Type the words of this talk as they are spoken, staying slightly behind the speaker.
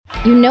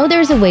You know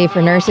there's a way for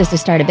nurses to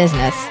start a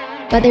business,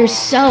 but there's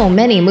so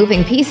many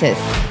moving pieces.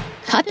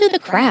 Cut through the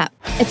crap.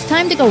 It's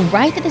time to go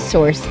right to the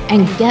source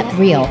and get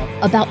real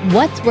about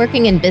what's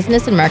working in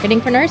business and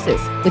marketing for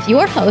nurses with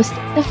your host,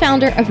 the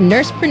founder of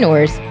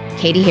Nursepreneurs,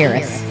 Katie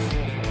Harris.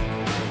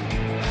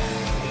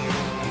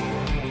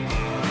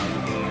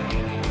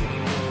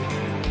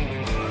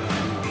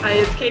 Hi,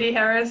 it's Katie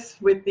Harris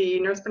with the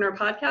Nursepreneur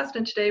Podcast,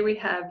 and today we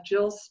have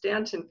Jill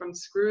Stanton from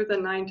Screw the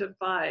 9 to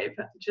 5.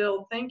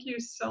 Jill, thank you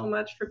so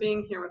much for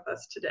being here with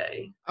us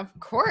today. Of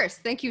course.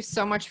 Thank you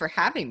so much for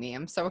having me.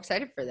 I'm so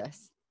excited for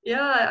this.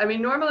 Yeah, I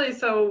mean, normally,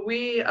 so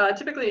we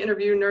typically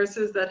interview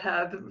nurses that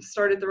have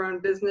started their own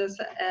business,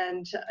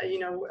 and,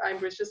 I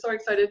was just so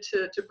excited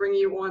to bring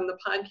you on the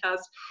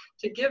podcast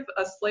to give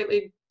a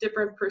slightly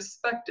different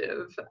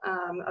perspective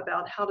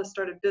about how to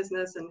start a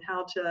business and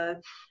how to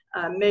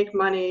make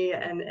money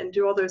and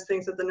do all those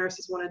things that the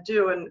nurses want to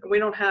do. And we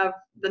don't have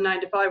the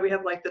 9 to 5, we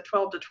have like the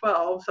 12 to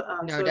 12.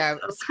 No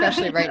doubt,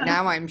 especially right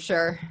now, I'm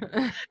sure.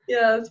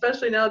 Yeah,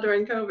 especially now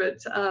during COVID.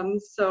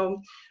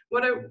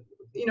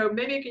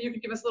 Maybe you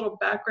could give us a little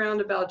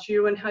background about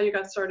you and how you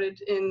got started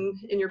in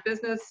your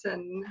business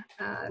and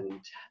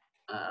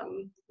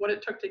what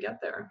it took to get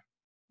there.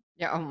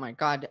 Yeah. Oh my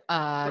God.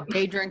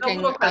 Day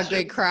drinking,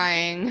 ugly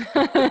crying,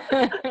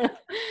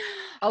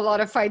 a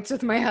lot of fights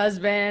with my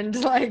husband.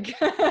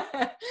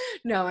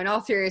 No, in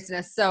all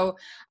seriousness. So,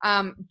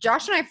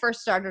 Josh and I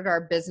first started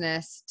our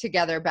business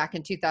together back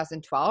in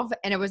 2012,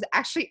 and it was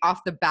actually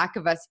off the back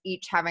of us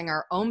each having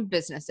our own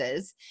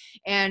businesses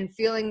and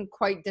feeling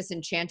quite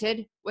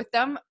disenchanted with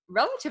them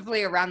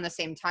relatively around the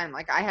same time.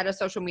 Like, I had a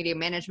social media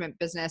management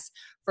business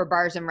for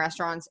bars and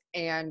restaurants,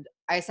 and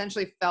I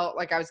essentially felt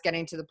like I was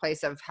getting to the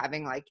place of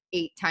having like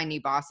 8 tiny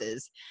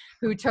bosses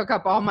who took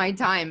up all my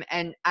time.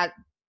 And at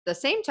the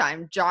same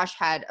time, Josh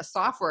had a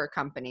software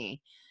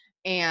company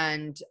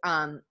and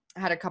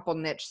had a couple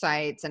niche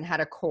sites and had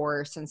a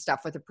course and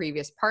stuff with a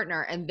previous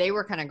partner, and they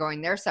were kind of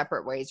going their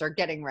separate ways or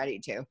getting ready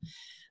to.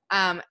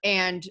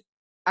 And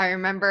I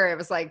remember it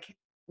was like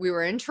we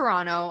were in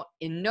Toronto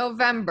in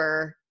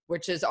November,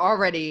 which is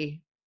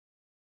already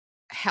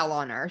hell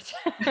on earth.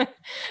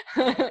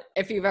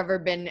 If you've ever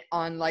been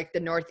on like the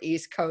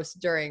Northeast coast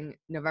during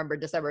November,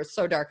 December, it's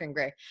so dark and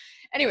gray.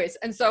 Anyways,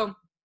 and so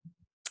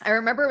I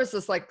remember it was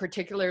this like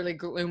particularly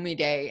gloomy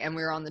day, and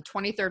we were on the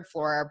 23rd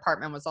floor. Our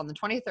apartment was on the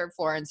 23rd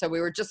floor. And so we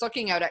were just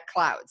looking out at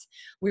clouds.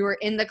 We were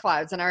in the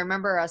clouds. And I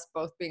remember us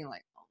both being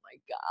like, oh my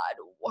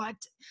God, what?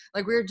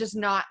 Like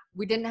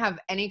we didn't have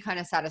any kind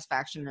of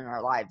satisfaction in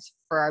our lives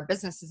for our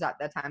businesses at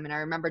that time. And I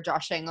remember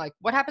Josh saying like,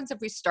 what happens if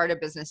we start a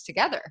business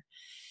together?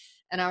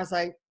 And I was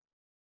like,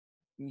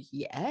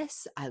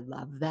 yes, I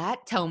love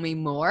that. Tell me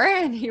more.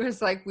 And he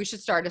was like, we should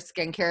start a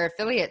skincare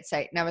affiliate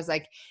site. And I was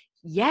like,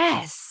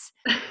 yes.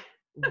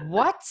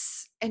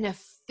 What's an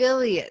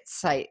affiliate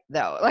site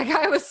though? Like,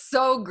 I was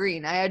so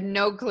green. I had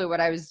no clue what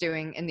I was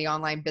doing in the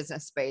online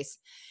business space.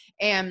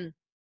 And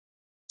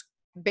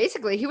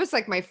basically he was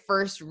like my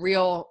first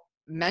real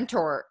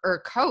mentor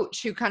or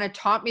coach who kind of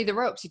taught me the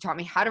ropes. He taught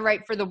me how to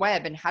write for the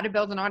web and how to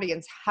build an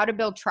audience, how to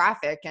build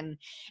traffic, and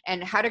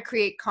how to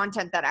create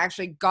content that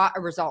actually got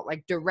a result,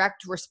 like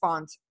direct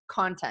response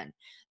content.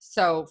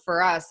 So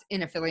for us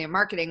in affiliate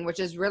marketing,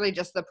 which is really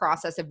just the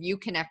process of you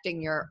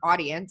connecting your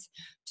audience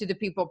to the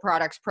people,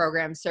 products,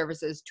 programs,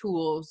 services,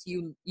 tools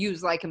you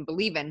use, like, and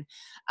believe in.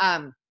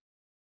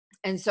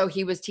 And so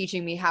he was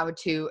teaching me how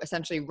to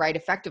essentially write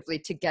effectively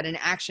to get an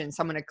action,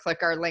 someone to click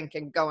our link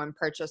and go and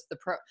purchase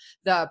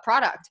the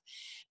product.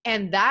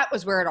 And that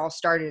was where it all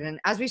started. And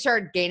as we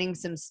started gaining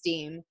some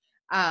steam,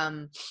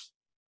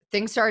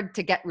 things started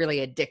to get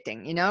really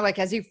addicting, like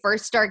as you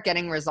first start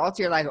getting results,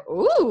 you're like,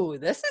 ooh,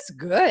 this is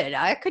good.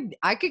 I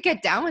could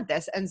get down with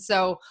this. And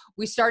so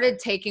we started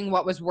taking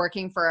what was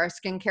working for our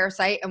skincare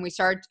site and we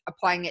started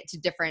applying it to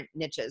different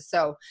niches.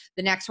 So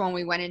the next one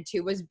we went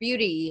into was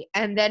beauty,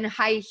 and then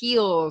high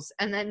heels,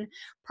 and then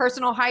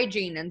personal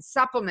hygiene and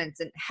supplements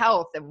and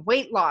health and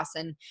weight loss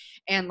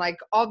and like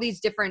all these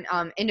different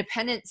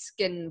independent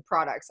skin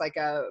products, like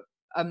a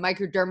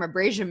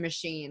microdermabrasion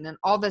machine and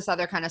all this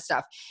other kind of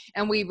stuff.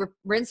 And we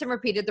rinse and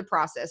repeated the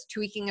process,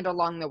 tweaking it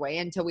along the way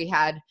until we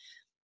had,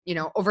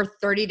 over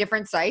 30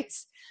 different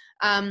sites.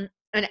 And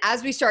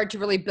as we started to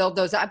really build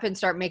those up and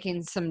start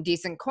making some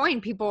decent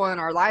coin, people in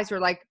our lives were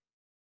like,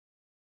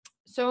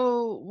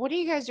 so what are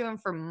you guys doing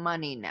for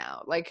money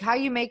now? Like, how are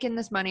you making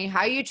this money?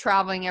 How are you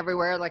traveling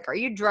everywhere? Like, are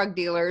you drug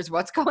dealers?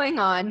 What's going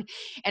on?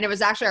 And it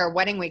was actually our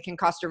wedding week in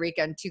Costa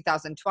Rica in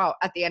 2012,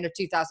 at the end of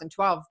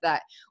 2012,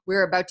 that we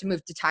were about to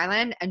move to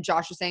Thailand. And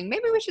Josh was saying,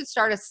 maybe we should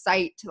start a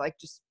site to like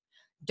just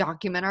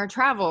document our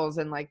travels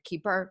and like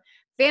keep our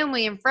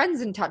family and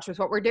friends in touch with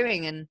what we're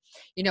doing. And,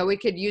 we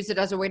could use it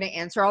as a way to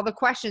answer all the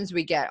questions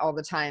we get all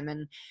the time.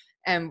 And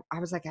I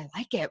was like, I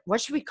like it.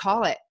 What should we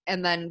call it?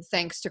 And then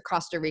thanks to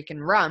Costa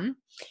Rican rum,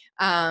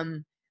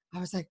 I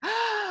was like,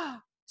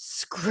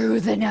 screw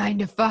the 9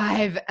 to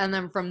 5. And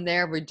then from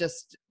there,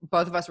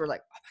 both of us were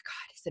like, oh my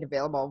God, is it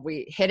available?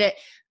 We hit it.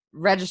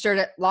 registered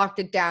it, locked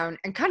it down,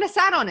 and kind of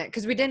sat on it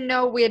because we didn't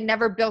know, we had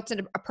never built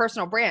a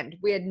personal brand.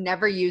 We had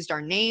never used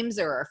our names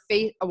or our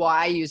face. Well,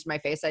 I used my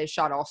face. I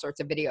shot all sorts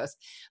of videos,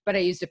 but I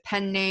used a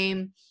pen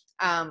name.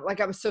 Like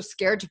I was so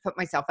scared to put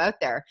myself out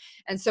there.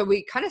 And so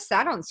we kind of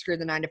sat on Screw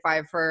the 9 to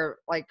 5 for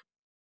like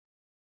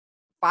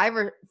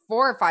 4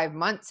 or 5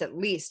 months at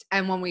least.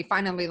 And when we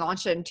finally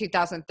launched it in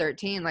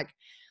 2013, like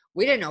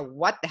we didn't know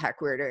what the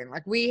heck we were doing.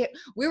 Like we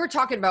were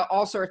talking about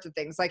all sorts of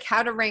things, like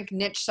how to rank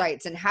niche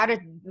sites and how to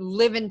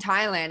live in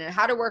Thailand and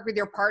how to work with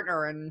your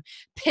partner and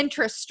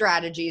Pinterest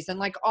strategies and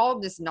like all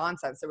of this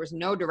nonsense. There was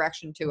no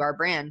direction to our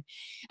brand.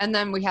 And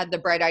then we had the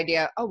bright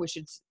idea, oh,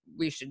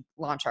 we should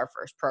launch our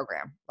first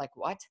program. Like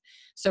what?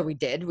 So we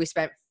did. We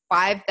spent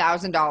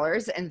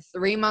 $5,000 and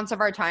 3 months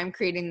of our time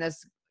creating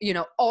this,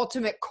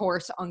 ultimate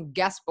course on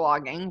guest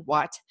blogging.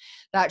 What?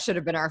 That should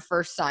have been our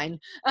first sign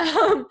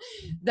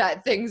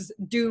that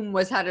doom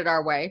was headed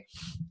our way.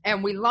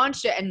 And we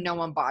launched it and no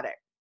one bought it.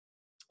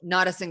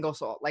 Not a single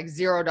soul, like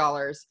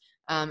 $0.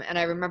 And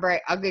I remember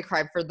I ugly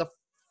cried for the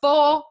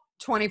full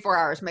 24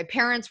 hours. My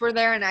parents were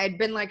there and I had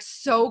been like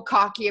so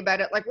cocky about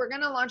it. Like, we're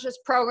going to launch this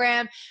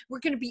program. We're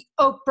going to be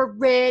Oprah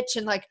rich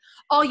and like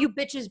all you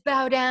bitches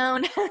bow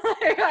down.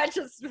 I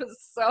just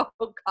was so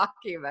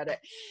cocky about it.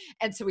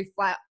 And so we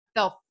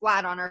fell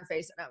flat on our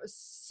face and I was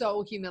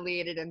so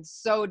humiliated and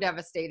so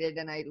devastated.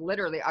 And I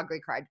literally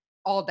ugly cried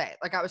all day.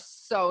 Like I was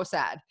so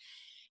sad,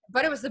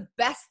 but it was the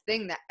best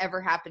thing that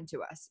ever happened to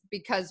us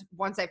because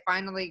once I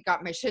finally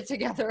got my shit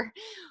together,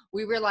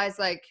 we realized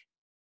like,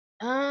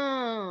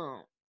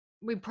 oh,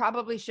 we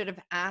probably should have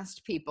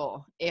asked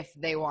people if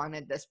they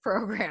wanted this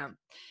program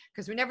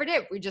because we never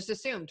did. We just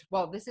assumed,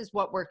 well, this is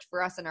what worked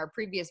for us in our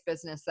previous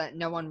business that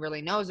no one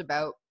really knows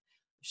about.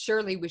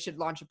 Surely we should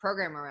launch a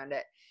program around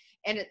it.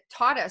 And it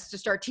taught us to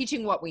start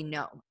teaching what we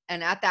know.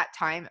 And at that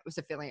time, it was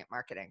affiliate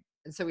marketing.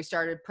 And so we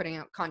started putting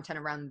out content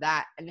around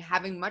that and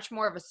having much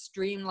more of a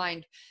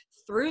streamlined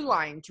through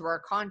line to our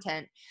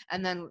content,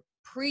 and then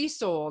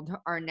pre-sold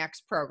our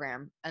next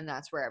program. And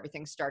that's where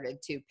everything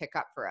started to pick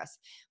up for us.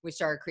 We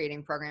started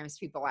creating programs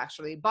people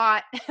actually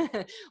bought.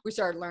 We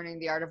started learning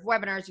the art of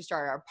webinars. We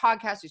started our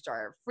podcast. We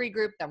started our free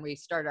group. Then we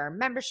started our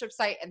membership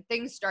site, and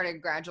things started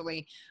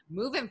gradually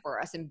moving for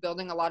us and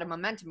building a lot of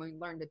momentum. We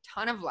learned a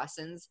ton of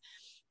lessons.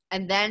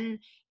 And then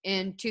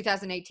in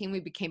 2018, we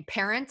became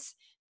parents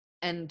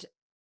and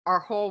our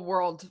whole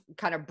world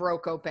kind of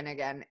broke open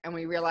again. And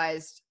we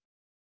realized,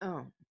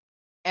 oh,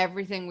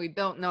 everything we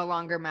built no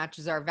longer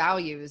matches our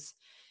values.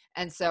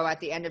 And so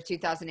at the end of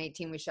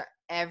 2018, we shut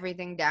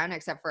everything down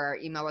except for our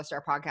email list,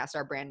 our podcast,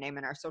 our brand name,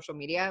 and our social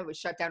media. We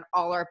shut down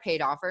all our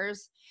paid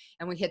offers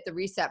and we hit the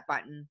reset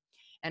button.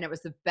 And it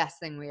was the best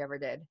thing we ever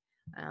did.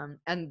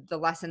 And the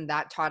lesson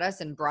that taught us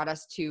and brought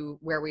us to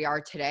where we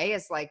are today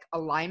is like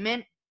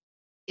alignment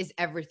is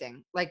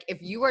everything. Like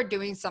if you are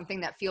doing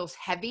something that feels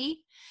heavy,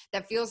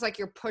 that feels like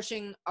you're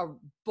pushing a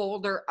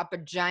boulder up a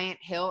giant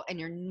hill and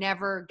you're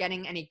never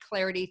getting any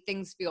clarity,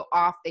 things feel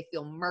off, they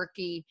feel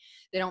murky,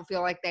 they don't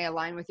feel like they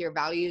align with your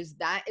values,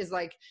 that is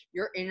like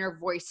your inner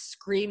voice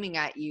screaming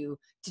at you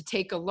to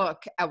take a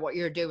look at what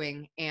you're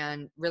doing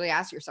and really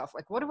ask yourself,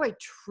 like, what do I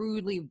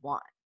truly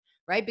want?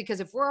 Right? Because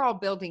if we're all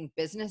building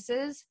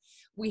businesses,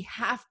 we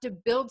have to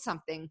build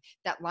something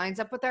that lines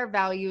up with our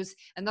values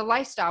and the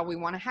lifestyle we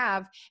want to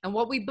have and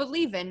what we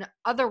believe in.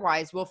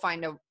 Otherwise, we'll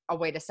find a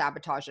way to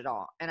sabotage it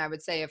all. And I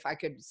would say if I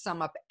could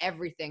sum up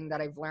everything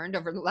that I've learned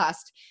over the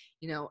last,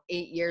 8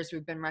 years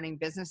we've been running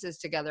businesses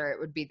together, it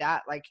would be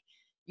that like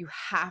you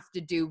have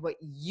to do what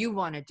you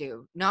want to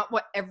do, not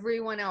what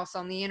everyone else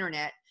on the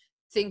internet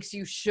thinks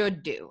you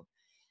should do.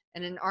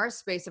 And in our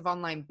space of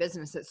online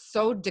business, it's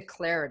so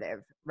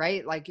declarative,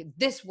 right? Like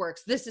this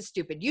works, this is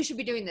stupid. You should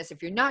be doing this.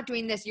 If you're not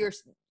doing this,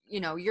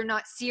 you're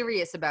not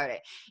serious about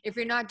it. If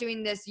you're not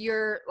doing this,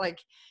 you're like,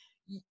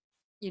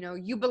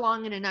 you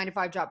belong in a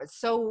 9-to-5 job. It's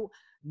so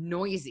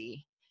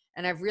noisy.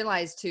 And I've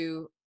realized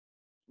to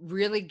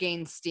really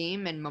gain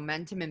steam and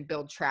momentum and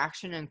build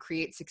traction and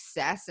create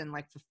success and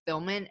like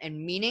fulfillment and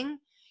meaning,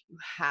 you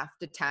have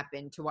to tap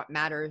into what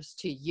matters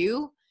to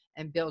you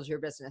and build your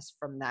business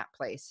from that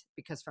place,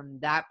 because from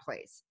that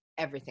place,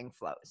 everything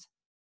flows.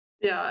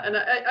 Yeah, and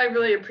I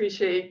really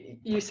appreciate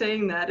you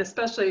saying that,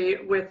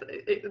 especially with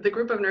the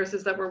group of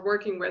nurses that we're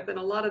working with, and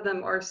a lot of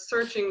them are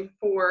searching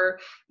for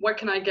what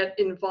can I get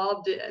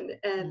involved in,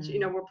 and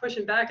we're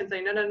pushing back and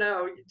saying,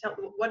 no,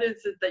 what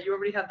is it that you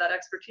already have that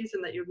expertise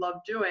in that you love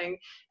doing,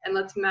 and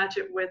let's match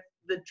it with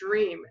the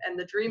dream. And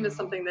the dream is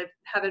something they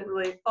haven't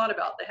really thought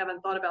about. They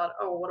haven't thought about,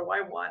 oh, what do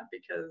I want?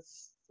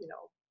 Because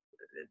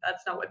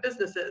that's not what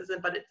business is,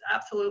 but it's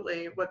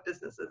absolutely what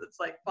business is. It's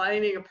like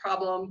finding a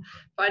problem,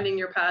 finding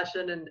your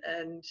passion,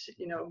 and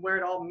where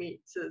it all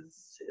meets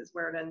is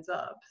where it ends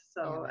up.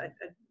 So I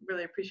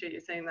really appreciate you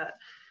saying that.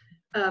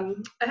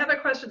 I have a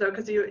question though,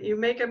 because you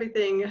make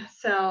everything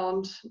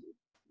sound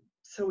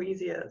so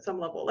easy at some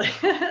level. It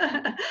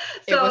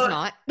was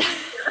not.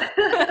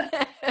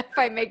 If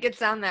I make it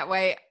sound that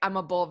way, I'm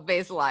a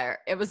bold-faced liar.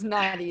 It was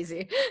not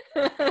easy.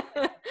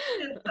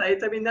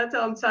 sites. I mean, that's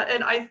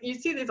and you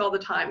see these all the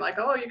time, like,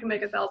 oh, you can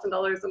make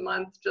 $1,000 a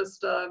month,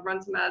 just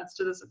run some ads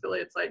to this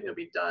affiliate site and you'll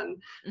be done.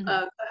 Mm-hmm.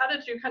 How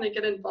did you kind of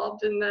get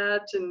involved in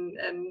that,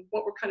 and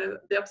what were kind of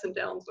the ups and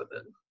downs with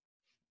it?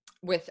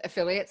 With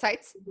affiliate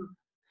sites? Mm-hmm.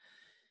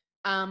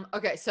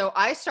 Okay, so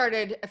I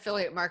started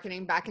affiliate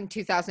marketing back in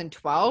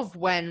 2012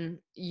 when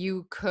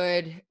you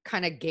could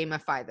kind of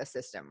gamify the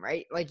system,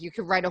 right? Like you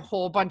could write a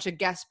whole bunch of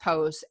guest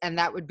posts and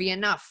that would be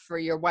enough for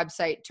your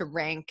website to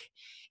rank.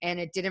 And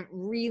it didn't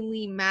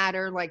really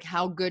matter like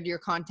how good your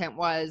content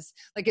was.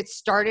 Like it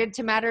started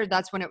to matter.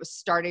 That's when it was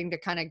starting to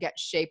kind of get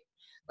shaped,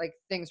 like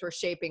things were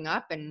shaping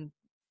up and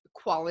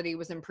quality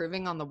was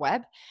improving on the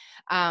web.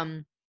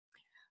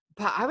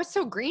 But I was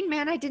so green,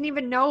 man. I didn't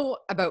even know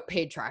about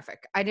paid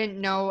traffic. I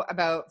didn't know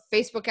about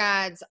Facebook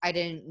ads. I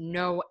didn't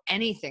know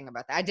anything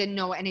about that. I didn't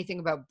know anything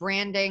about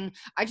branding.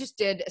 I just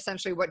did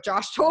essentially what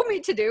Josh told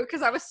me to do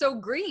because I was so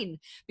green.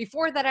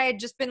 Before that, I had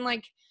just been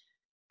like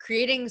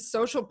creating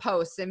social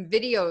posts and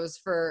videos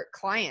for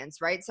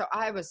clients, right? So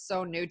I was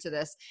so new to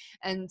this.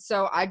 And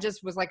so I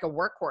just was like a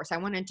workhorse. I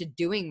went into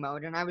doing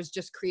mode and I was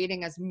just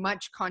creating as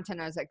much content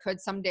as I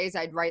could. Some days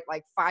I'd write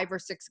like 5 or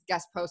 6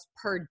 guest posts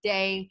per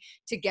day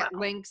to get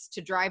links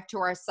to drive to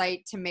our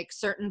site, to make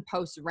certain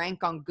posts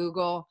rank on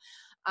Google.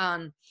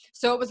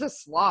 So it was a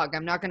slog.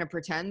 I'm not going to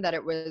pretend that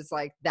it was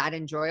like that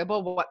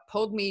enjoyable. What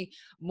pulled me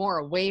more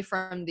away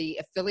from the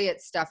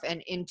affiliate stuff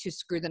and into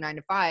Screw the 9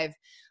 to 5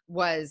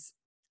 was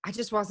I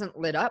just wasn't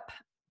lit up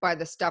by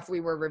the stuff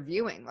we were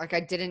reviewing. Like I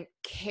didn't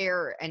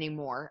care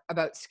anymore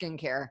about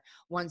skincare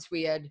once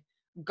we had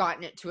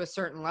gotten it to a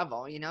certain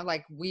level, you know,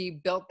 like we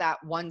built that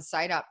one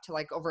site up to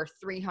like over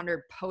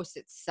 300 posts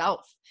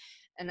itself.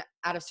 And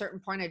at a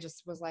certain point, I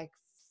just was like,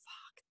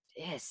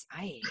 fuck this.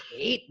 I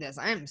hate this.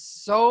 I am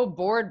so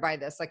bored by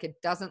this. Like it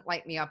doesn't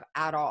light me up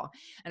at all.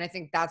 And I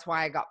think that's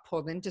why I got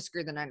pulled into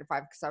Screw the 9 to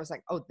 5 because I was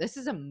like, oh, this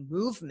is a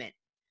movement.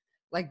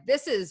 Like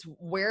this is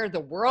where the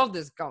world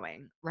is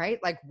going, right?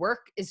 Like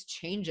work is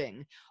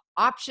changing.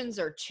 Options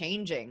are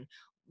changing.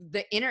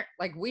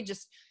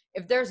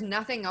 If there's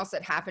nothing else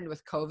that happened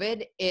with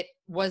COVID, it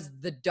was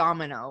the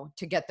domino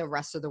to get the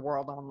rest of the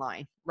world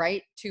online,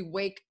 right? To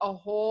wake a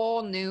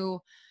whole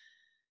new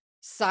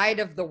side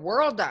of the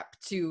world up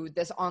to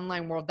this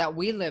online world that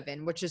we live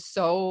in, which is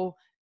so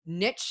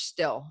niche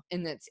still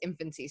in its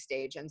infancy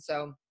stage. And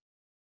so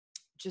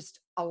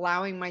just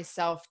allowing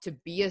myself to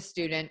be a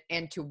student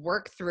and to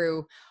work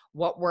through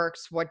what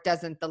works, what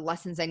doesn't, the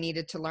lessons I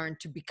needed to learn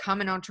to become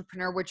an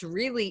entrepreneur, which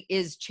really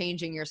is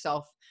changing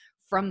yourself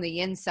from the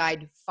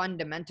inside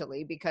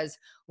fundamentally. Because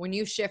when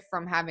you shift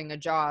from having a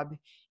job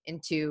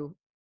into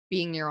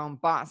being your own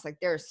boss, like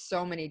there's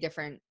so many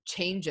different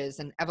changes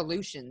and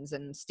evolutions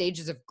and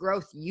stages of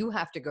growth you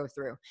have to go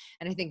through.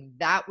 And I think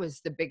that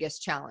was the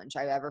biggest challenge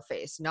I've ever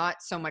faced, not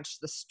so much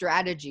the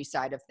strategy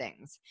side of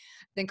things.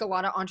 I think a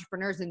lot of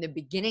entrepreneurs in the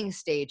beginning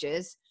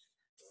stages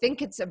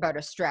think it's about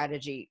a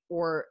strategy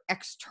or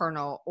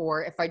external,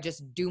 or if I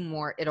just do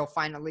more, it'll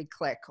finally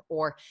click,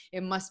 or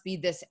it must be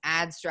this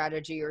ad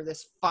strategy or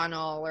this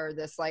funnel or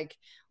this like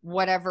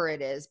whatever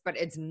it is, but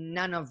it's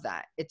none of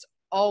that. It's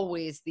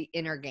always the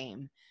inner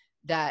game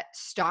that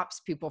stops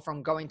people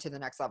from going to the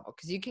next level.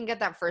 Because you can get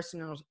that first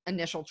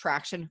initial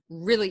traction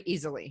really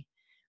easily.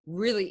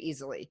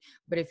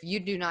 But if you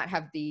do not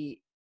have the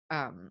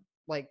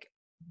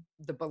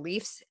the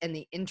beliefs and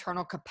the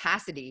internal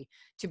capacity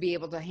to be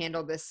able to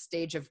handle this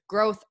stage of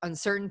growth,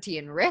 uncertainty,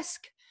 and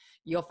risk,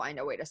 you'll find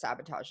a way to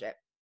sabotage it.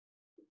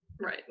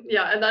 Right.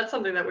 Yeah. And that's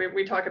something that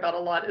we talk about a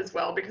lot as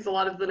well, because a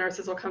lot of the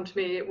nurses will come to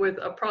me with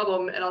a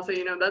problem and I'll say,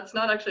 you know, that's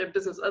not actually a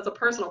business, that's a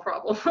personal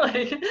problem.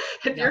 Like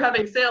if you're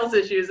having sales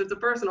issues, it's a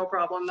personal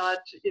problem, not,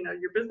 you know,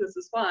 your business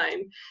is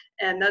fine.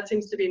 And that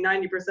seems to be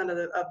 90% of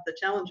the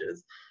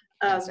challenges.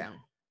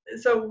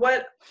 So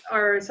what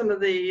are some of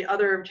the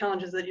other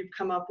challenges that you've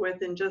come up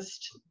with in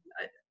just,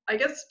 I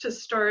guess, to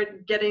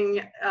start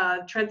getting,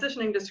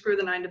 transitioning to Screw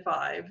the 9 to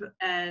 5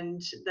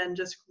 and then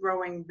just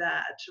growing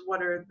that?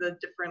 What are the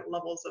different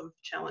levels of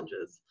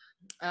challenges?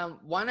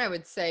 One, I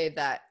would say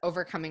that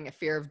overcoming a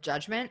fear of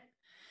judgment,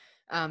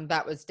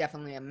 that was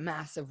definitely a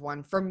massive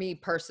one for me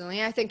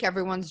personally. I think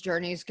everyone's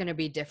journey is going to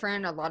be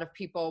different. A lot of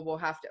people will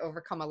have to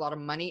overcome a lot of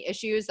money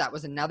issues. That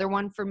was another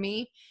one for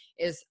me,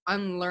 is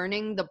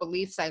unlearning the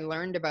beliefs I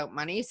learned about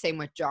money. Same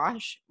with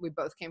Josh. We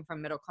both came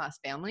from middle-class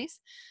families.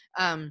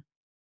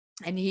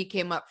 And he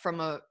came up from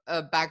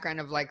a background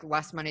of like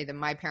less money than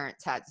my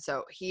parents had.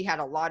 So he had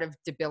a lot of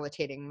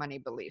debilitating money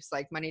beliefs,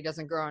 like money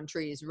doesn't grow on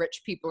trees,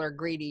 rich people are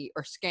greedy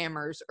or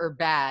scammers or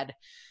bad.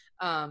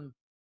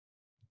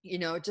 You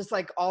know, just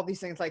like all these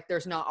things, like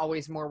there's not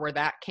always more, where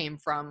that came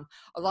from.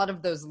 A lot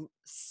of those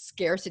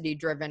scarcity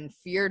driven,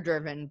 fear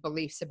driven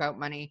beliefs about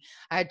money,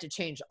 I had to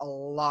change a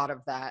lot of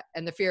that.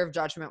 And the fear of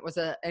judgment was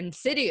an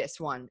insidious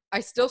one.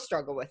 I still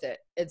struggle with it.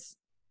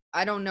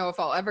 I don't know if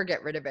I'll ever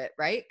get rid of it,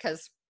 right?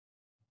 Because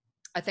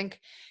I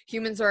think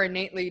humans are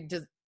innately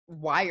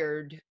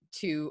wired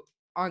to,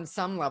 on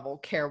some level,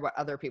 care what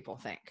other people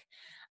think.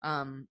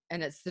 And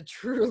it's the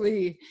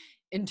truly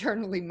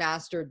internally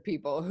mastered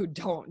people who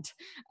don't.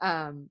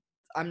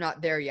 I'm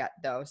not there yet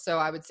though. So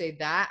I would say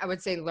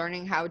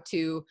learning how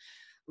to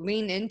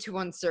lean into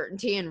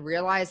uncertainty and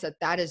realize that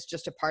that is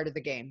just a part of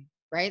the game,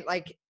 right?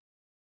 Like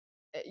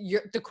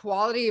the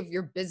quality of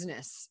your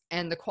business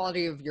and the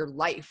quality of your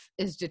life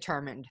is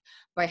determined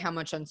by how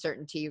much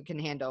uncertainty you can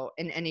handle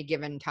in any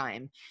given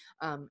time.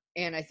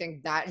 And I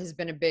think that has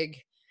been a big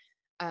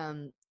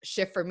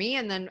shift for me.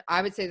 And then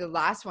I would say the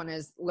last one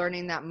is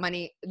learning that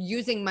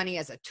using money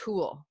as a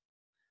tool,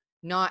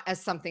 not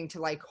as something to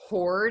like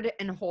hoard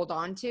and hold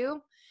on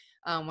to.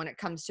 When it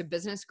comes to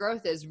business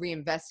growth, is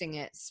reinvesting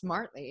it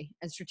smartly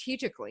and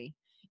strategically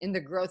in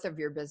the growth of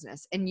your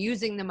business and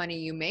using the money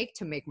you make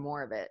to make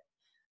more of it.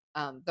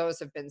 Those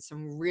have been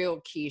some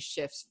real key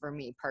shifts for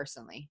me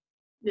personally.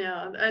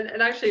 Yeah,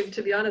 and actually,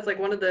 to be honest, like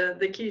one of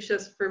the key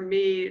shifts for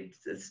me,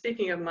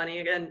 speaking of money,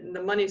 again,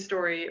 the money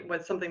story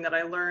was something that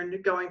I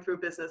learned going through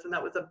business, and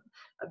that was a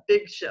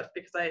big shift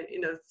because I,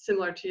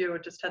 similar to you,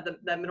 just had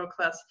that middle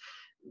class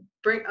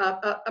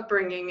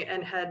upbringing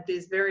and had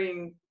these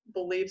varying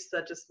beliefs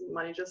that just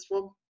money just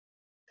will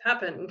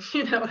happen,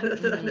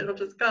 Mm-hmm. it'll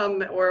just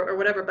come or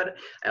whatever. But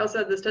I also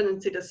had this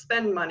tendency to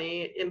spend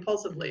money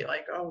impulsively,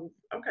 like, oh,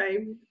 okay,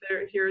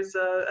 here's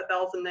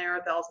 1,000 there,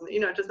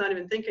 1,000, just not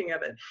even thinking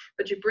of it.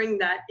 But you bring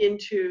that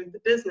into the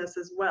business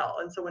as well.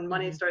 And so when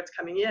money Mm-hmm. starts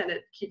coming in,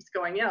 it keeps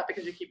going out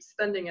because you keep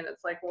spending, and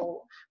it's like,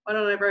 well, why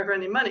don't I ever have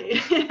any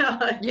money?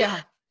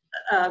 Yeah,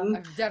 um,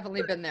 I've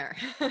definitely been there.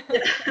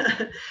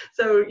 yeah.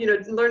 So,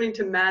 learning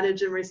to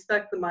manage and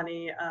respect the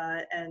money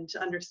and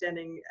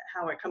understanding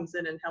how it comes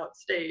in and how it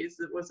stays,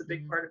 it was a big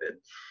Mm-hmm. part of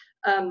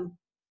it.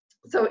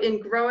 So in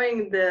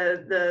growing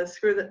the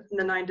Screw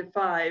the 9 to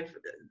 5,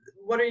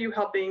 what are you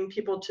helping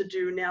people to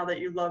do now that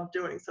you love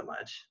doing so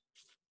much?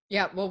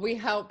 Yeah, well, we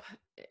help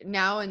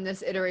now in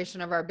this iteration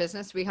of our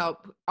business, we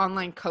help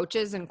online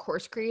coaches and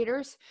course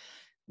creators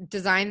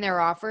design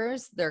their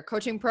offers, their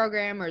coaching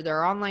program or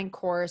their online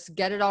course,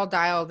 get it all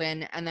dialed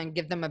in, and then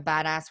give them a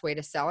badass way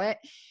to sell it.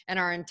 And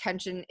our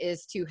intention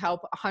is to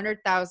help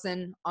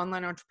 100,000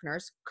 online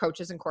entrepreneurs,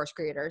 coaches, and course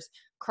creators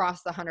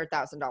cross the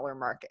 $100,000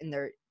 mark in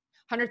their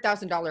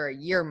 $100,000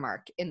 a year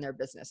mark in their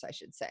business, I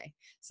should say.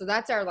 So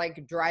that's our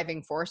like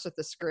driving force with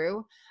the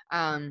Screw,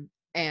 and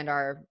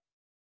our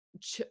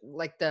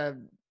like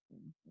the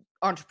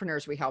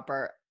entrepreneurs we help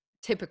are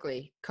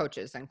typically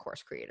coaches and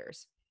course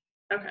creators.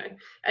 Okay.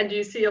 And do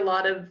you see a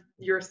lot of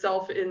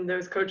yourself in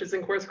those coaches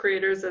and course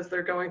creators as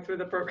they're going through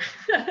the program?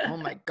 Oh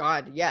my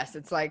God, yes.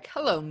 It's like,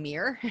 hello,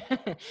 Mir.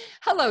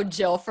 Hello,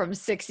 Jill from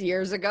 6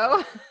 years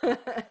ago.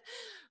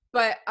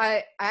 But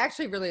I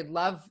actually really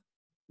love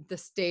the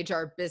stage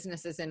our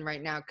business is in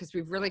right now because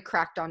we've really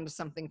cracked onto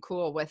something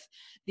cool with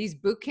these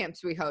boot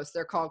camps we host.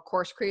 They're called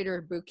Course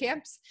Creator Boot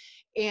Camps,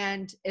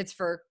 and it's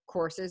for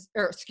coaches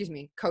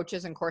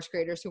and course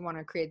creators who want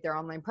to create their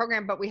online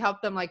program. But we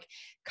help them like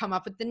come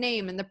up with the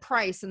name and the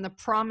price and the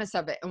promise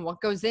of it and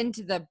what goes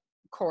into the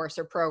course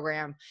or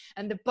program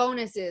and the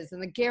bonuses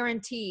and the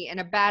guarantee and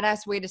a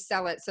badass way to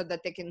sell it so that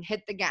they can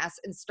hit the gas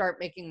and start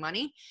making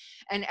money.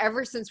 And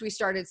ever since we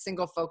started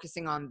single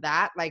focusing on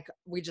that, like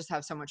we just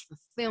have so much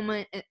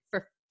fulfillment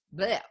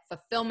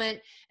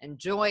and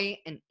joy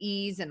and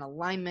ease and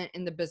alignment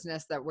in the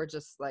business that we're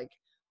just like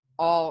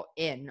all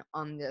in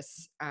on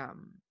this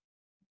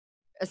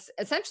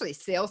essentially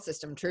sales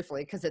system,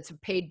 truthfully, because it's a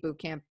paid boot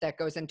camp that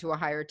goes into a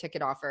higher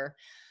ticket offer,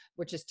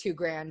 which is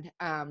 $2,000.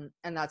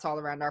 And that's all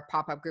around our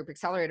pop-up group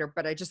accelerator.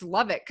 But I just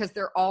love it because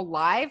they're all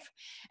live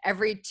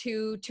every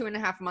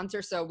 2.5 months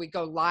or so. We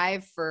go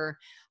live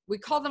we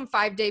call them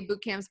 5-day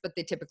boot camps, but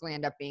they typically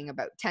end up being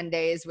about 10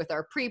 days with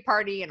our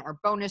pre-party and our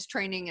bonus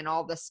training and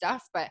all this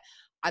stuff. But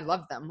I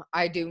love them.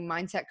 I do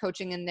mindset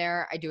coaching in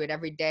there. I do it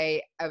every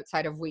day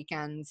outside of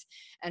weekends,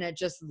 and it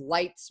just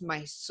lights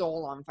my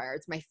soul on fire.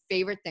 It's my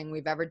favorite thing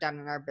we've ever done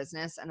in our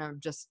business. And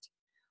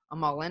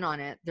I'm all in on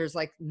it. There's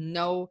like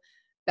no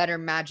better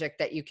magic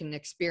that you can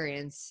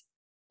experience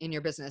in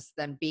your business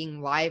than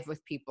being live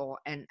with people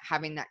and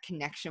having that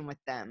connection with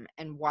them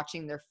and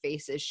watching their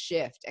faces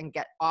shift and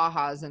get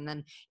ahas and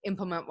then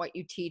implement what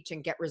you teach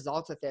and get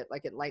results with it.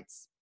 Like it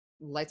lights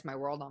my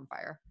world on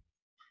fire.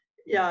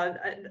 Yeah,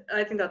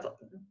 I think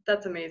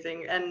that's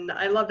amazing. And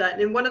I love that.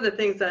 And one of the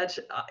things that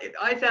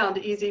I found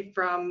easy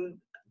from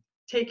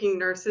taking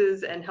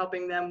nurses and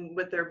helping them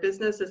with their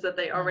business is that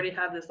they already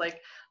have this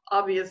like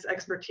obvious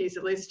expertise,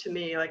 at least to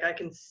me, like I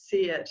can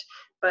see it.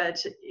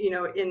 But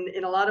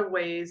in a lot of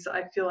ways,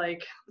 I feel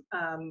like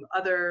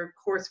other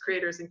course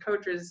creators and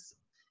coaches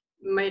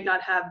might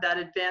not have that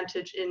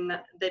advantage in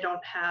that they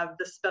don't have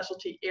the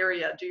specialty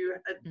area.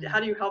 How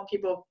do you help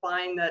people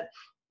find that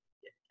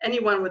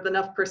anyone with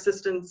enough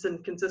persistence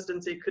and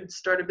consistency could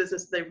start a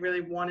business they really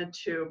wanted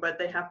to, but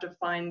they have to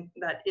find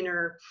that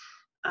inner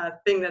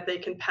thing that they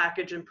can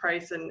package and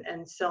price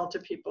and sell to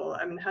people?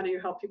 I mean, how do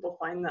you help people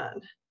find that?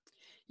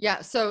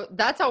 Yeah, so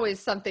that's always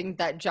something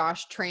that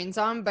Josh trains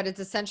on, but it's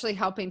essentially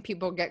helping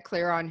people get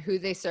clear on who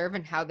they serve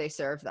and how they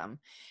serve them.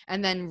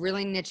 And then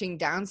really niching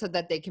down so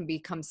that they can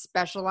become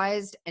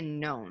specialized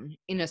and known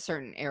in a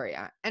certain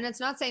area. And it's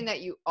not saying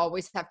that you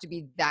always have to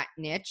be that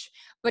niche,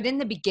 but in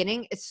the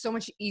beginning, it's so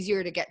much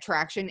easier to get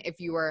traction if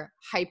you are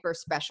hyper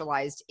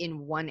specialized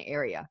in one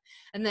area.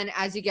 And then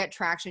as you get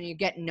traction, you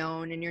get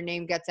known and your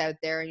name gets out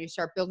there and you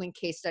start building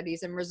case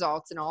studies and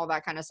results and all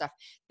that kind of stuff.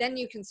 Then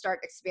you can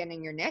start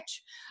expanding your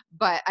niche.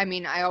 But I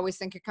mean, I always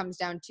think it comes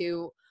down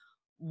to,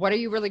 what are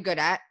you really good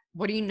at?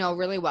 What do you know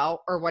really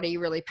well? Or what are you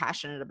really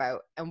passionate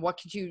about? And what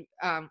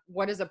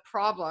is a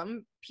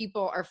problem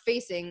people are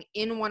facing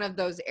in one of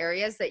those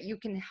areas that you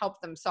can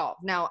help them solve?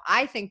 Now,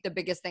 I think the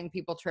biggest thing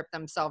people trip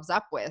themselves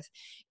up with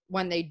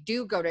when they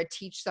do go to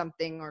teach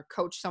something or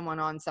coach someone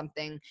on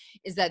something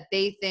is that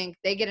they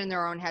get in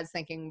their own heads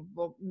thinking,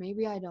 well,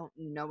 maybe I don't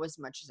know as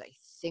much as I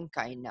think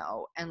I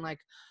know. And like,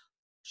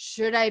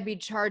 should I be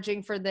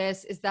charging for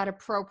this? Is that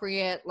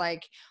appropriate?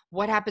 Like,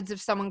 what happens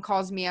if someone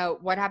calls me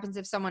out? What happens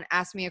if someone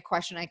asks me a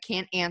question I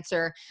can't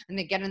answer? And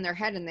they get in their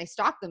head and they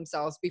stop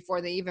themselves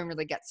before they even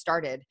really get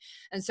started.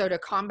 And so to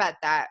combat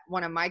that,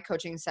 one of my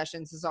coaching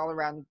sessions is all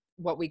around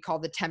what we call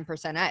the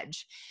 10%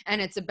 edge. And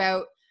it's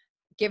about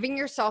giving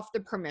yourself the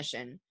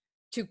permission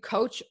to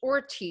coach or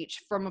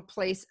teach from a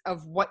place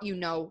of what you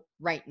know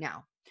right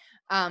now.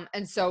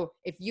 And so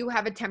if you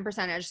have a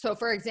 10% edge, so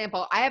for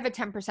example, I have a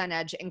 10%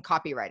 edge in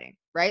copywriting,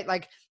 right?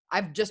 Like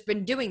I've just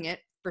been doing it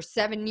for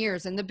 7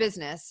 years in the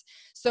business.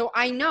 So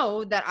I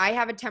know that I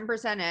have a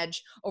 10%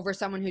 edge over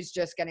someone who's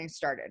just getting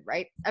started,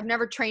 right? I've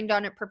never trained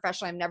on it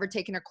professionally. I've never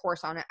taken a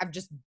course on it. I've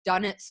just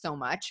done it so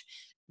much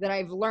that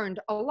I've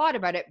learned a lot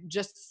about it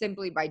just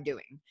simply by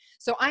doing.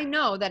 So I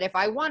know that if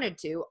I wanted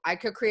to, I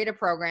could create a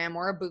program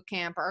or a boot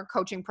camp or a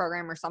coaching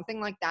program or something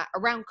like that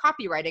around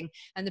copywriting,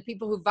 and the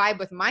people who vibe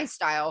with my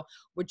style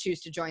would choose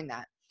to join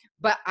that.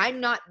 But I'm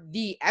not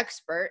the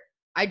expert.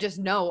 I just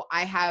know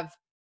I have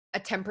a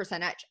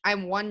 10% edge.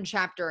 I'm one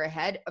chapter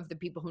ahead of the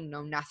people who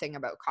know nothing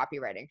about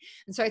copywriting.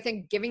 And so I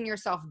think giving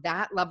yourself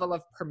that level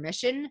of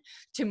permission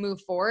to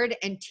move forward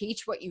and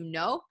teach what you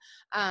know,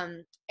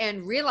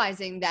 and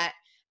realizing that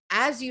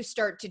as you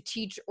start to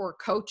teach or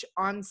coach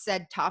on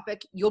said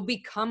topic, you'll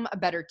become a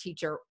better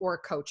teacher or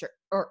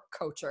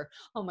coacher.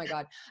 Oh my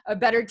God, a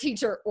better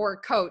teacher or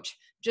coach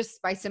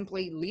just by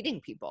simply leading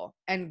people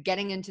and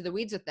getting into the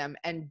weeds with them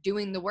and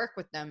doing the work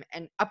with them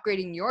and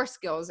upgrading your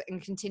skills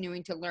and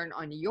continuing to learn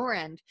on your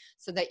end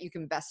so that you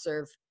can best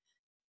serve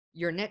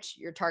your niche,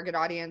 your target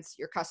audience,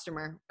 your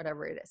customer,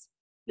 whatever it is.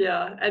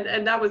 Yeah,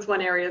 and that was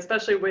one area,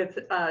 especially with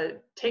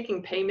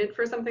taking payment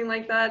for something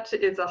like that.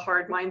 It's a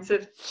hard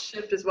mindset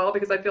shift as well,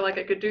 because I feel like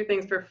I could do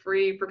things for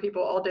free for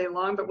people all day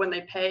long, but when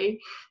they pay,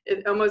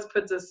 it almost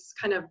puts this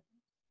kind of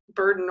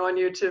burden on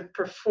you to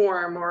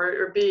perform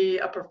or be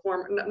a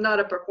performer,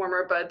 not a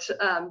performer, but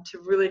to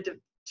really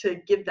to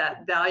give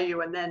that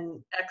value and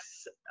then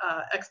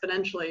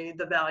exponentially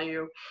the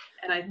value.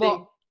 And I think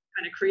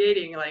kind of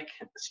creating like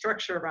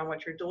structure around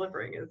what you're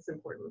delivering is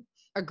important.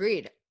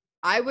 Agreed.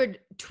 I would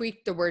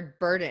tweak the word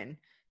burden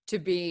to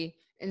be,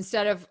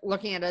 instead of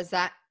looking at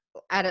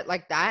it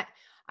like that,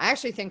 I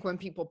actually think when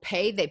people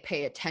pay, they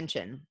pay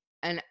attention.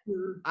 And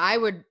I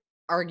would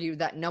argue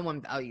that no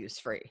one values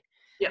free.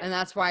 Yeah. And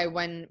that's why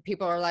when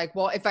people are like,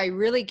 well, if I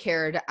really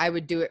cared, I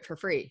would do it for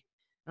free.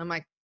 And I'm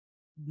like,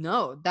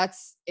 no,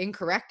 that's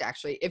incorrect.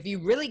 Actually, if you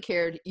really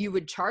cared, you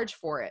would charge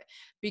for it,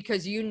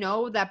 because you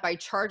know that by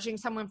charging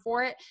someone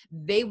for it,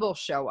 they will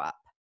show up.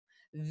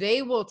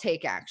 They will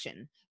take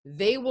action.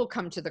 They will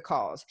come to the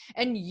calls,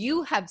 and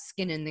you have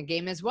skin in the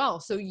game as well.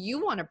 So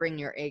you want to bring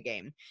your A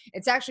game.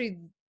 It's actually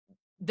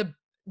the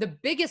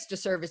biggest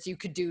disservice you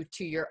could do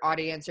to your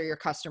audience or your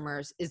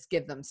customers is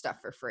give them stuff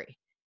for free.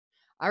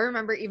 I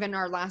remember even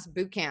our last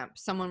boot camp,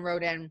 someone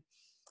wrote in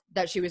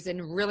that she was in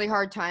really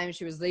hard times.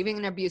 She was leaving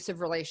an abusive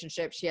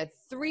relationship. She had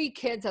 3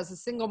 kids as a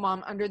single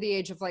mom under the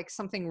age of like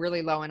something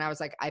really low. And I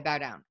was like, I bow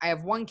down. I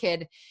have 1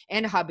 kid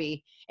and a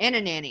hubby and a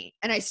nanny,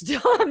 and I'm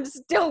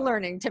still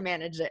learning to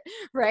manage it.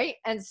 Right.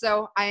 And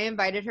so I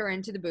invited her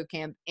into the boot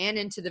camp and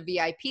into the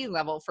VIP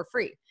level for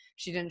free.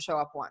 She didn't show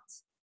up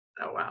once.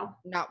 Oh, wow.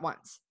 Not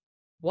once.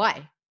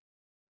 Why?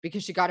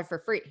 Because she got it for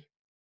free.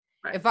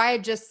 Right. If I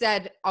had just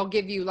said, I'll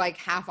give you like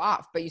half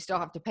off, but you still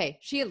have to pay,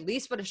 she at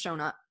least would have shown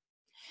up.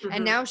 Mm-hmm.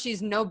 And now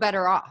she's no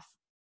better off.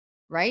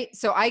 Right.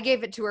 So I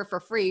gave it to her for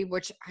free,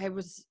 which I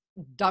was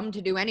dumb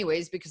to do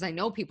anyways, because I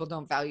know people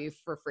don't value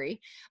for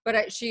free.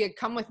 But she had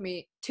come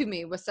to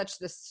me with such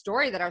this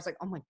story that I was like,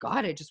 oh my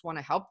God, I just want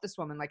to help this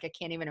woman. Like, I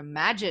can't even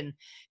imagine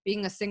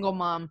being a single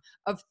mom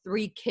of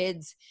 3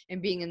 kids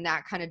and being in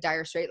that kind of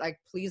dire strait. Like,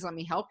 please let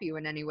me help you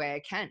in any way I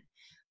can.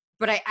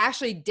 But I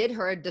actually did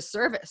her a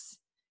disservice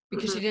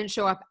because she didn't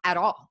show up at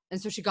all.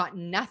 And so she got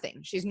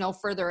nothing. She's no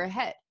further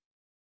ahead.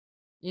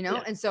 You know?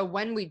 Yeah. And so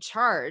when we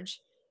charge,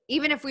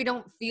 even if we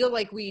don't feel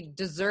like we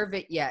deserve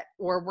it yet,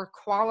 or we're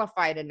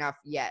qualified enough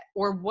yet,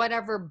 or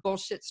whatever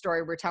bullshit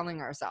story we're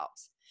telling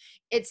ourselves,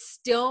 it's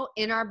still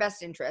in our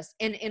best interest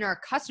and in our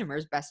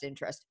customers' best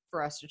interest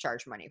for us to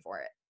charge money for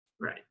it.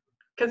 Right.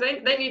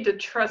 because they need to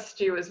trust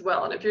you as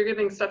well. And if you're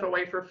giving stuff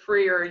away for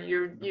free, or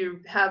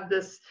you have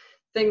this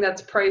thing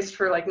that's priced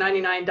for like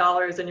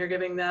 $99 and you're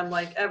giving them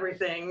like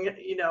everything,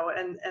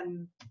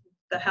 and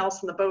the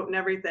house and the boat and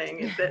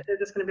everything, they're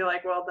just going to be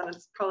like, well, then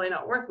it's probably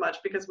not worth much,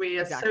 because we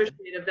Exactly.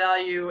 associate a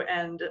value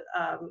and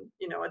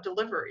a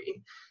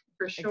delivery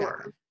for sure.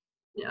 Exactly.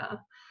 Yeah.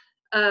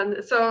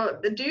 So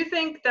do you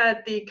think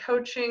that the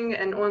coaching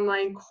and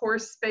online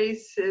course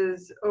space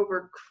is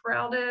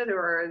overcrowded,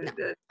 or?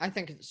 No, I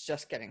think it's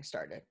just getting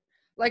started.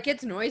 Like,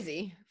 it's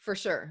noisy for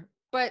sure,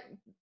 but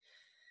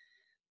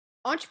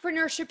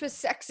entrepreneurship is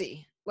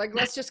sexy. Like,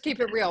 let's just keep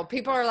it real.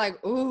 People are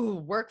like, ooh,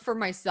 work for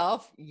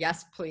myself.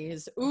 Yes,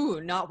 please.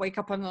 Ooh, not wake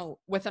up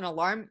with an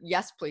alarm.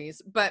 Yes,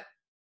 please. But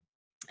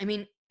I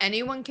mean,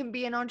 anyone can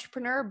be an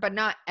entrepreneur, but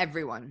not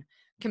everyone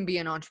can be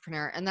an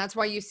entrepreneur. And that's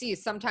why you see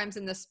sometimes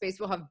in this space,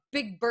 we'll have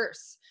big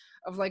bursts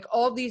of like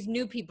all these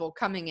new people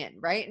coming in,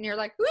 right? And you're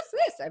like, who's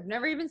this? I've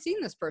never even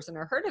seen this person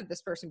or heard of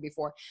this person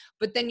before.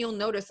 But then you'll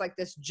notice like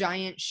this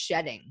giant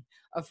shedding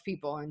of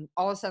people. And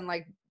all of a sudden,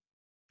 like,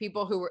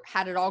 people who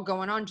had it all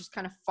going on just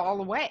kind of fall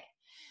away.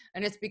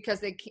 And it's because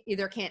they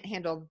either can't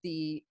handle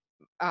the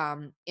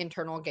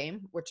internal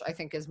game, which I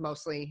think is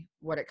mostly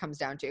what it comes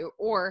down to,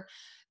 or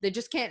they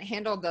just can't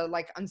handle the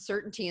like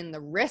uncertainty and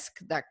the risk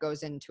that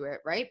goes into it,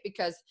 right?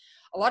 Because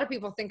a lot of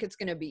people think it's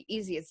going to be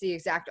easy. It's the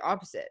exact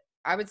opposite.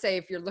 I would say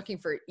if you're looking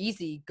for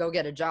easy, go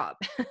get a job,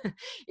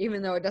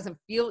 even though it doesn't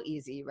feel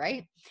easy,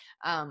 right?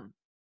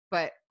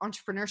 But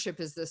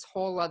entrepreneurship is this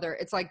whole other,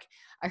 it's like,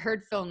 I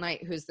heard Phil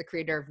Knight, who's the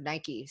creator of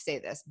Nike, say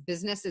this: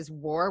 business is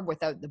war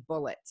without the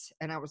bullets.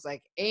 And I was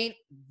like, ain't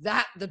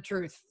that the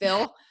truth,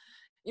 Phil?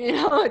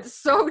 It's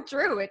so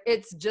true.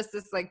 It's just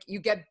this, like, you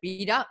get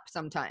beat up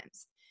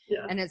sometimes.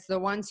 Yeah. And it's the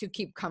ones who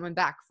keep coming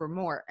back for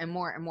more and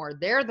more and more.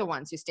 They're the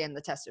ones who stand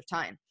the test of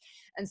time.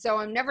 And so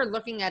I'm never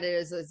looking at it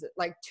as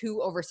like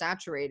too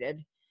oversaturated.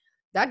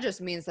 That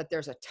just means that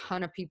there's a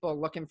ton of people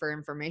looking for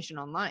information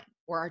online,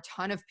 or a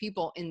ton of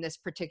people in this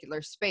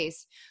particular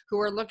space who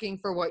are looking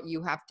for what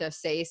you have to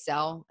say,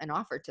 sell, and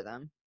offer to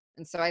them.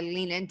 And so I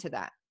lean into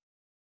that.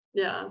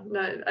 Yeah,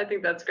 no, I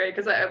think that's great,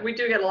 because we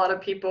do get a lot of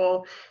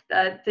people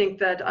that think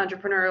that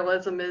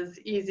entrepreneurialism is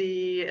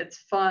easy, it's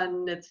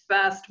fun, it's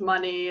fast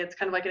money, it's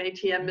kind of like an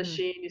ATM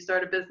machine. You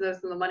start a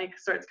business and the money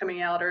starts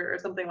coming out, or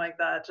something like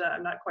that.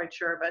 I'm not quite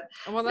sure, but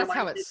well, that's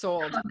how it's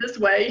sold this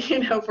way,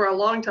 for a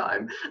long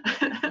time.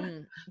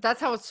 That's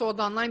how it's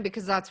sold online,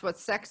 because that's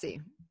what's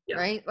sexy, Yeah.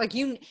 right? Like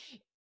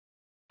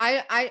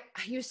I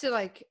used to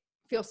like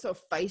feel so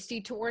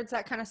feisty towards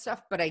that kind of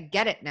stuff, but I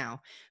get it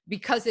now,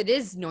 because it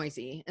is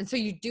noisy. And so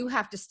you do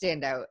have to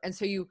stand out. And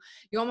so you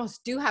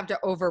almost do have to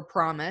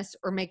overpromise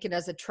or make it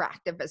as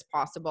attractive as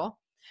possible.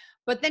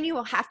 But then you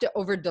will have to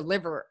over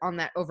deliver on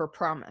that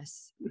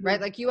overpromise, right?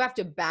 Like, you have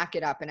to back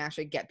it up and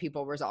actually get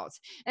people results.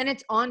 And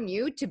it's on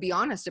you to be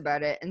honest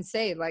about it and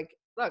say, like,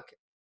 look,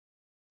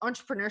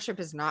 entrepreneurship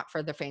is not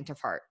for the faint of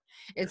heart.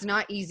 It's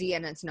not easy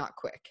and it's not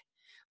quick.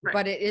 Right.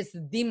 But it is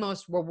the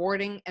most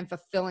rewarding and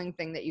fulfilling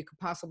thing that you could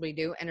possibly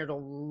do. And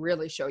it'll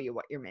really show you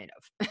what you're made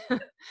of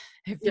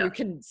if you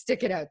can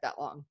stick it out that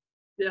long.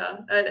 Yeah.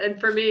 And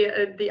for me,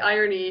 the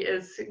irony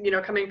is,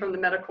 coming from the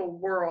medical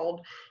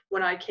world,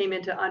 when I came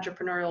into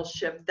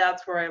entrepreneurship,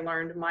 that's where I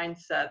learned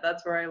mindset.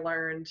 That's where I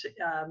learned,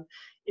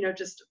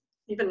 just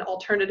even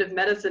alternative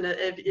medicine,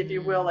 if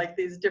you will, like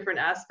these different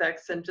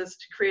aspects, and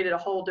just created a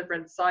whole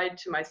different side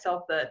to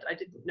myself that I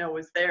didn't know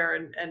was there,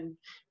 and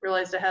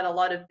realized I had a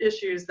lot of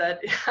issues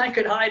that I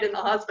could hide in the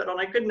hospital,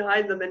 and I couldn't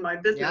hide them in my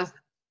business,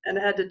 and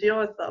I had to deal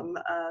with them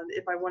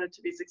if I wanted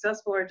to be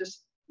successful, or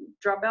just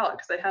drop out,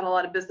 because I had a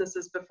lot of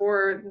businesses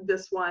before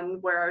this one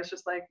where I was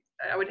just like,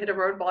 I would hit a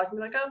roadblock and be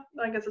like,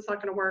 oh, I guess it's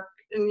not going to work.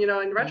 And,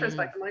 in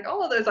retrospect, I'm like,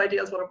 all of those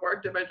ideas would have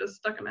worked if I just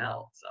stuck them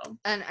out. So,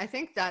 and I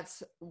think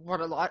that's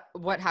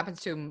what happens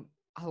to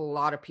a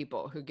lot of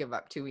people who give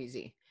up too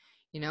easy,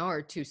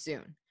 or too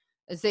soon,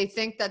 is they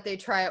think that they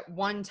try it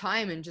one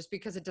time, and just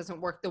because it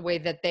doesn't work the way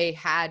that they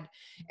had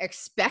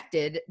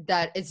expected,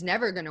 that it's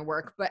never going to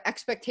work. But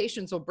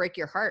expectations will break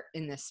your heart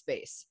in this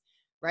space.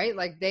 Right?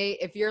 Like,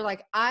 if you're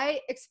like,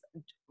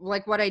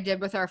 like what I did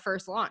with our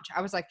first launch,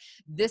 I was like,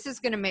 this is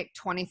going to make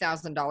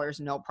 $20,000,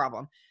 no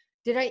problem.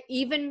 Did I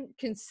even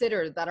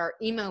consider that our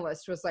email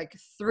list was like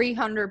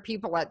 300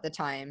 people at the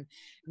time?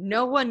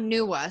 No one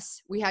knew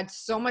us. We had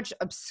so much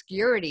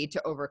obscurity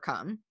to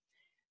overcome.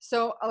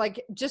 So,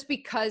 like, just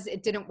because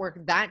it didn't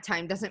work that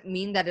time doesn't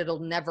mean that it'll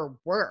never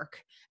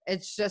work.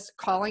 It's just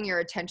calling your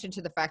attention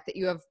to the fact that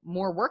you have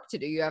more work to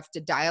do. You have to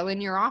dial in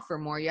your offer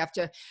more. You have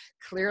to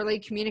clearly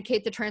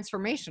communicate the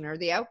transformation or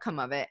the outcome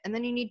of it. And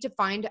then you need to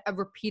find a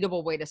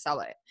repeatable way to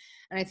sell it.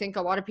 And I think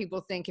a lot of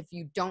people think if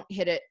you don't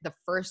hit it the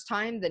first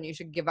time, then you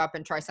should give up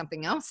and try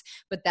something else.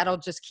 But that'll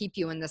just keep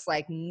you in this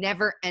like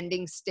never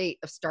ending state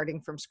of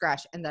starting from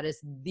scratch. And that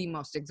is the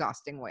most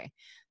exhausting way.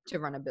 to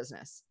run a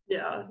business.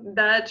 Yeah,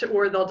 that,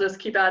 or they'll just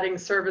keep adding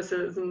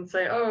services and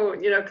say, oh,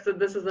 because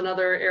this is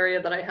another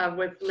area that I have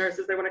with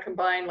nurses. They want to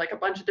combine like a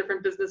bunch of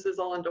different businesses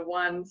all into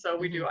one. So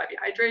we do IV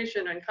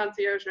hydration and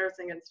concierge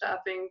nursing and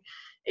staffing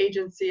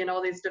agency and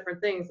all these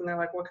different things. And they're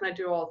like, well, can I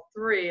do all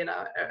three? And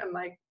I'm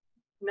like,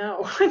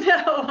 no,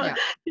 Yeah.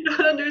 You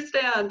don't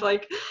understand.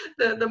 Like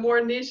the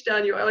more niche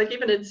down you are, like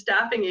even in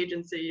staffing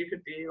agency, you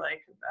could be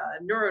like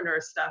a neuro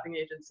nurse staffing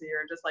agency,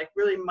 or just like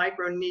really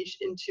micro niche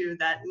into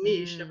that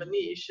niche of a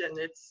niche. And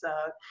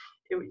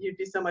you'd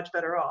be so much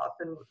better off.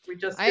 And we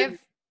just, go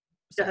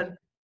ahead.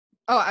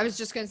 Oh, I was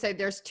just going to say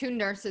there's 2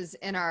 nurses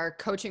in our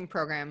coaching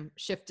program,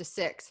 Shift to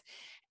 6,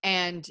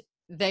 and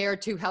they are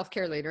 2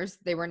 healthcare leaders.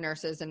 They were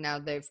nurses and now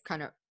they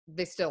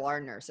still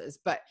are nurses,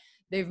 but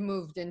they've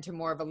moved into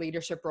more of a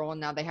leadership role,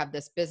 and now they have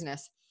this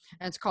business,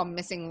 and it's called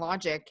Missing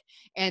Logic.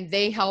 And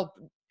they help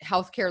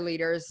healthcare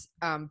leaders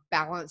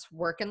balance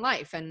work and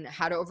life, and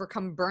how to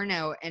overcome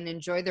burnout and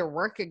enjoy their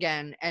work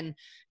again, and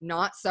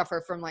not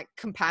suffer from like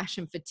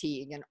compassion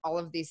fatigue and all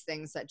of these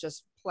things that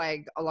just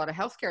plague a lot of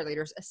healthcare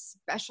leaders,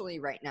 especially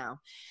right now.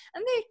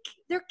 And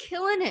they're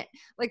killing it.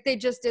 Like they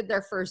just did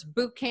their first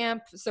boot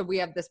camp. So we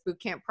have this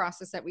boot camp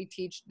process that we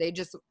teach. They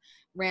just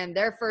ran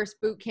their first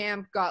boot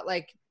camp, got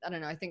like, I don't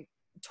know, I think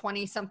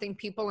 20 something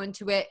people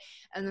into it.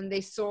 And then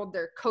they sold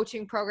their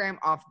coaching program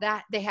off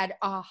that. They had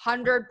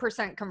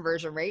 100%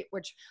 conversion rate,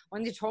 which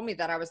when they told me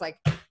that, I was like,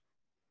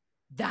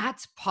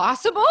 that's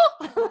possible?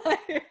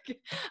 Like,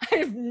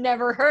 I've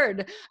never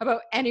heard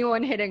about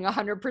anyone hitting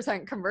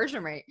 100%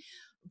 conversion rate.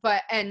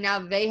 And now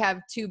they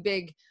have 2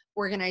 big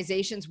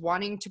organizations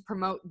wanting to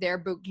promote their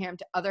boot camp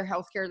to other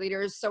healthcare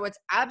leaders. So it's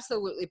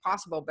absolutely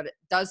possible, but it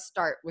does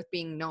start with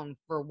being known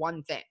for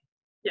one thing,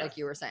 like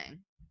you were saying.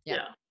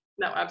 Yeah.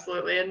 No,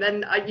 absolutely. And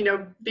then,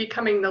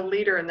 becoming the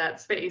leader in that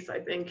space, I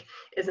think,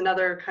 is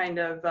another kind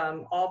of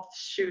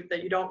offshoot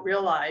that you don't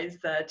realize,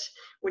 that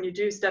when you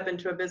do step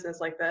into a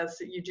business like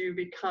this, you do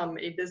become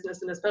a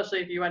business. And especially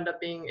if you end up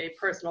being a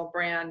personal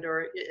brand,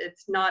 or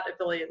it's not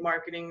affiliate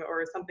marketing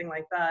or something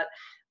like that,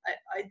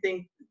 I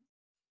think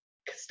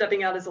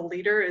stepping out as a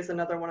leader is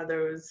another one of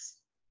those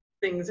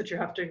things that you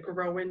have to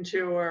grow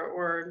into,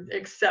 or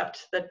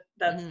accept that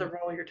that's the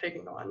role you're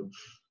taking on.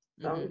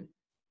 So.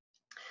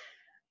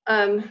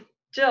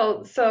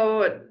 Jill,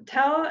 so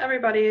tell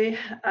everybody,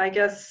 I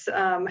guess,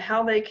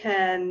 how they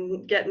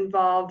can get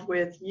involved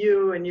with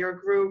you and your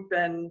group.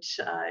 And,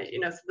 so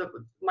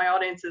my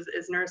audience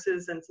is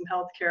nurses and some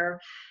healthcare,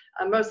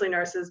 mostly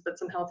nurses, but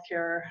some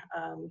healthcare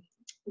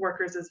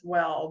workers as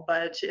well.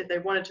 But if they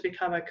wanted to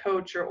become a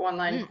coach or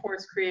online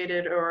course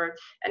created, or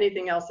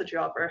anything else that you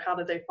offer, how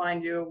do they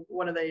find you?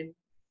 What are they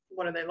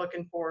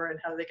looking for, and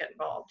how do they get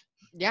involved?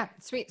 Yeah,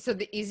 sweet. So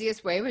the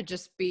easiest way would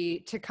just be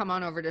to come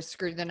on over to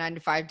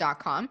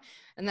screwthe9to5.com,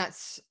 and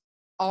that's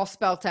all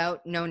spelt out,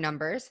 no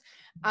numbers,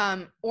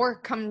 or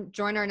come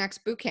join our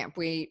next boot camp.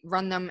 We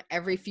run them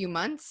every few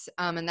months,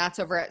 and that's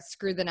over at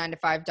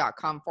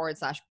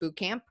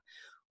screwthe9to5.com/bootcamp.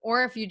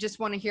 Or if you just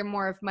want to hear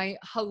more of my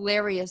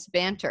hilarious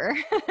banter,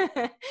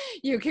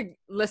 you could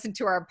listen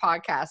to our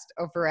podcast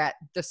over at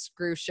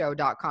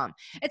thescrewshow.com.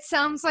 It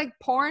sounds like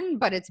porn,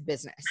 but it's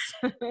business.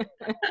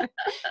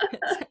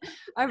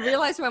 I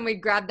realized when we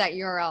grabbed that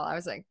URL, I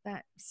was like,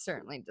 that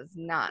certainly does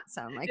not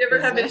sound like business. Do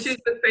you ever have issues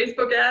with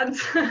Facebook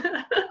ads?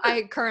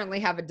 I currently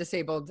have a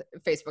disabled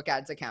Facebook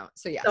ads account.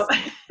 So yes.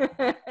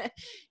 Oh.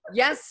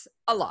 Yes,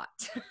 a lot.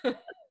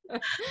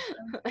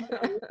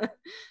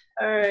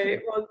 All right.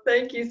 Well,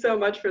 thank you so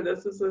much for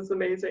this. This was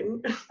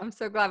amazing. I'm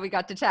so glad we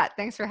got to chat.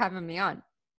 Thanks for having me on.